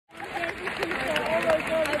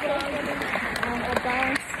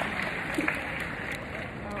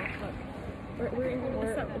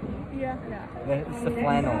It's the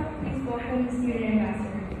flannel.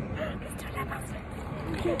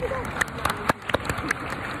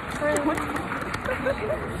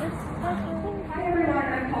 Hi everyone,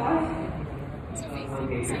 I'm Tosh.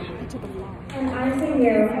 And I'm Singh.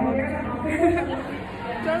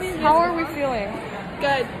 How are we feeling?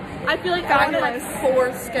 Good. I feel like I have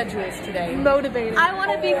 4 schedules today. Motivated. I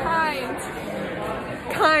want to be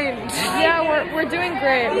kind. Yeah, we're doing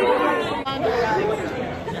great.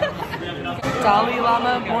 Dalai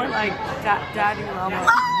Lama, more like Daddy Lama.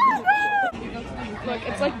 Look,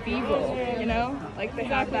 it's like B-roll, you know? Like they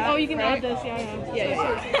have that. Oh, you can add this, yeah.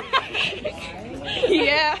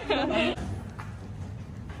 Yeah.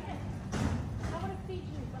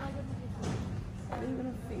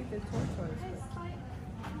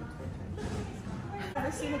 I've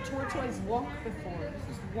never seen a tortoise walk before.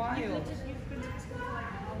 This is wild.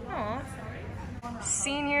 Aww.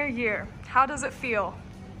 Senior year. How does it feel?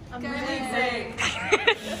 Amazing.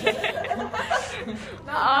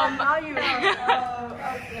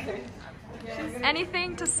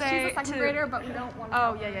 Anything to say? She's a second grader, but we don't want to.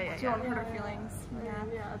 Oh, yeah. Don't want to hurt her feelings.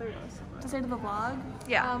 Yeah, there goes. To say to the vlog.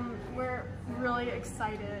 Yeah. We're really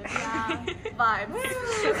excited. Yeah. Vibes.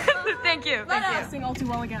 Thank you. Thank you. Sing All Too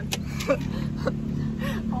Well again.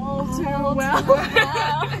 All too well.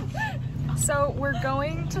 So we're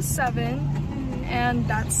going to 7, and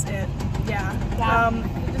that's it. Yeah.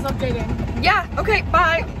 Just updating. Yeah. Okay.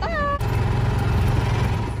 Bye.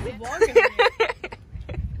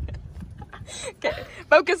 Okay.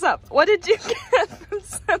 Focus up. What did you get from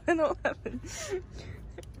 7-Eleven?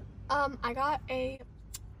 I got a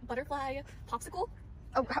butterfly popsicle.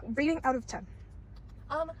 Oh, rating out of 10.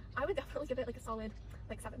 I would definitely give it like a solid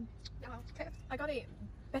 7. Okay. I got a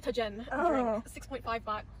Betagen drink, 6.5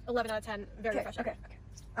 baht, 11 out of 10, very refreshing. Okay.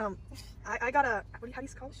 I got a, how do you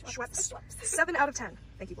call it? Schweppes. 7 out of 10.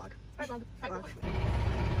 Thank you, vlog. Bye, vlog. Bye, vlog.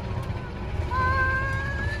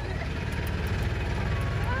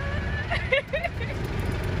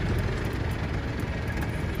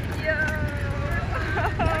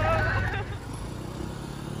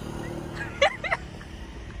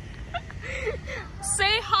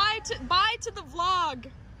 Say hi bye to the vlog.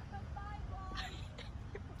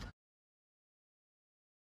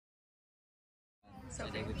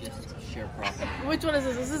 Which one is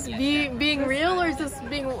this? Is this being real or is this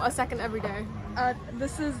being a second every day?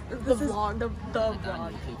 This is The vlog. The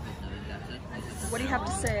vlog. what do you have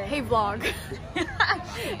to say? Hey vlog.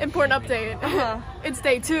 Important update. It's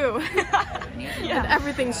day 2. And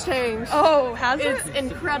everything's changed. Oh, has it? It's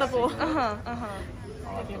incredible. Okay,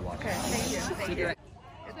 thank you.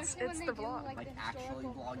 It's the vlog. Like actually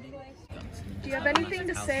vlogging. Do you have anything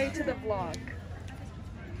to say to the vlog?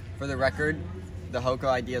 For the record, the Hoko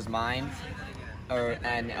idea is mine. They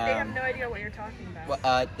have no idea what you're talking about.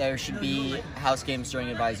 Well, there should be house games during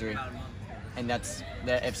advisory, and that's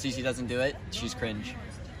that. If Cece doesn't do it, she's cringe.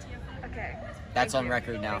 Okay. That's on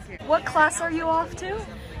record now. What class are you off to?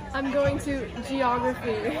 I'm going to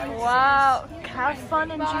geography. Wow. Have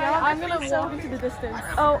fun in geography. I'm gonna walk into the distance.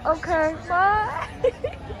 Oh, okay. Bye.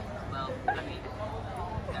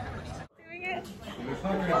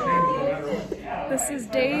 This is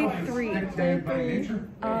day 3.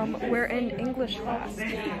 We're in English class. Do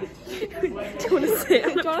you want to say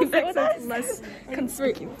it? I think that's less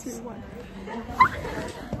conspicuous.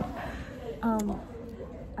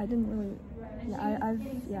 I didn't really. Yeah,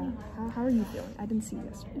 How are you feeling? I didn't see you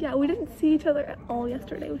yesterday. Yeah, we didn't see each other at all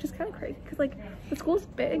yesterday, which is kind of crazy because like the school's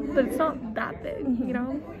big, but it's not that big, you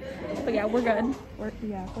know. But yeah, we're good. We're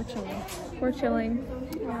chilling. We're chilling.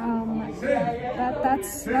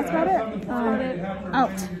 That's about it.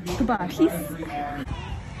 Out. Goodbye. Peace.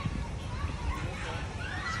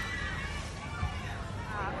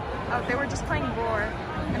 They were just playing War,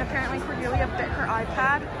 and apparently Cordelia bit her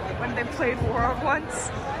iPad when they played War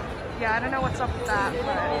once. Yeah, I don't know what's up with that,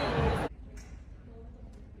 but...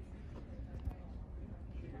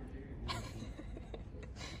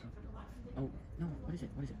 Oh no! What is it?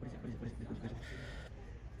 What is it? What is it? What is it? What is it? What is it?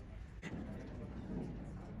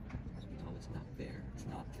 No, it's not fair. It's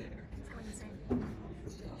not fair.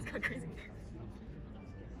 It's kind of crazy.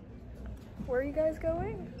 Where are you guys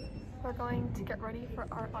going? We're going to get ready for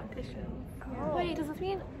our audition. Oh. Wait, does this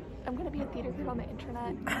mean I'm gonna be a theater kid on the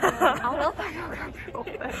internet? I don't know if I know.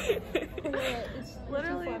 It's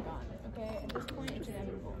literally. Okay, at this point it's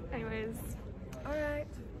inevitable. Anyways, all right.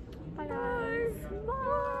 Bye guys.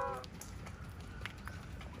 Bye.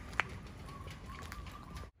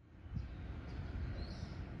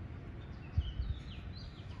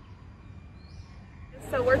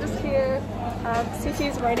 So we're just here.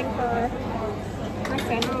 Cece's writing her my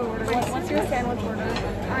sandwich order? What's your sandwich order?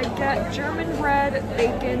 I get German bread,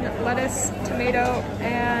 bacon, lettuce, tomato,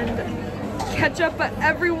 and ketchup, but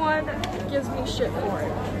everyone gives me shit for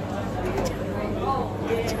it.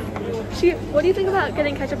 What do you think about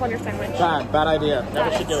getting ketchup on your sandwich? Bad idea.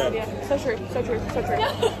 Never should do it. Yeah. So true, so true, so true.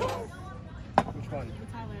 Which one?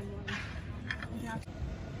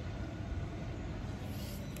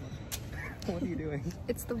 What are you doing?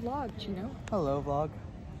 It's the vlog, you know? Hello, vlog.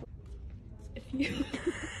 If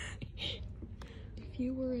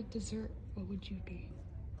you were a dessert, what would you be?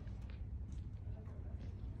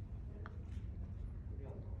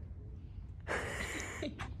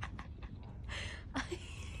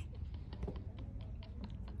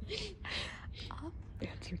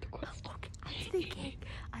 Answer the question. Icing cake.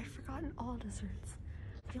 I've forgotten all desserts.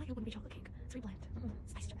 I feel like it wouldn't be chocolate cake. It's very bland.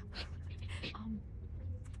 It's nice to know.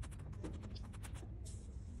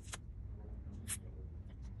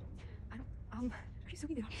 What are you so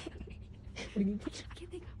doing? What do you mean? I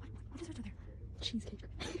can't think. What desserts are there? Cheesecake.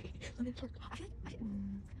 Lemon tart. I feel like I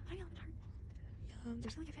don't know lemon tart.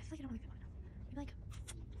 There's something I feel like I don't really know. Maybe like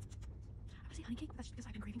I would say honey cake, but that's just because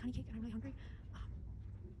I've been craving honey cake and I'm really hungry.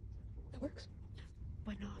 That works.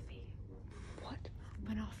 Banoffee. What?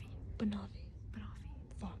 Banoffee. Banoffee. Banoffee.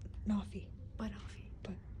 Noffee. Banoffee.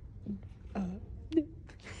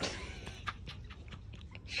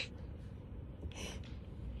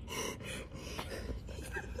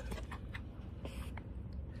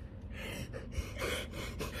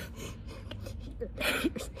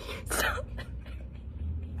 Stop.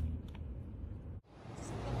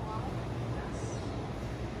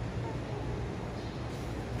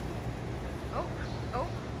 Oh.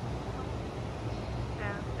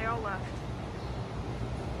 Yeah, they all left.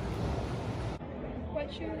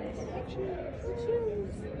 Wet shoes.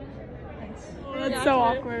 Nice. That's so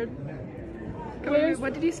awkward.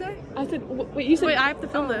 What did you say? I said, wait, you said. Wait, I have to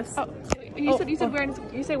film this. Oh, You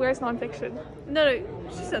said where's nonfiction? No,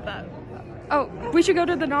 she said that. Oh, we should go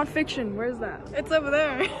to the nonfiction. Where's that? It's over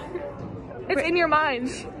there. It's in your mind.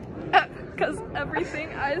 Because everything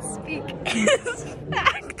I speak is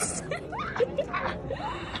facts.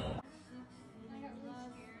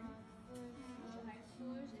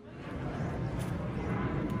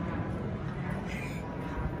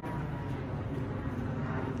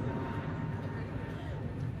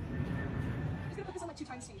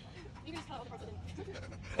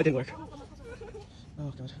 It didn't work.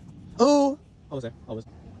 Oh god. Oh! Almost there. Almost.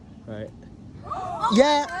 Alright.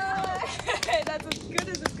 Yeah! That's as good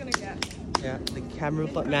as it's gonna get. Yeah, the camera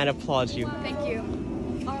man applauds you. Thank you.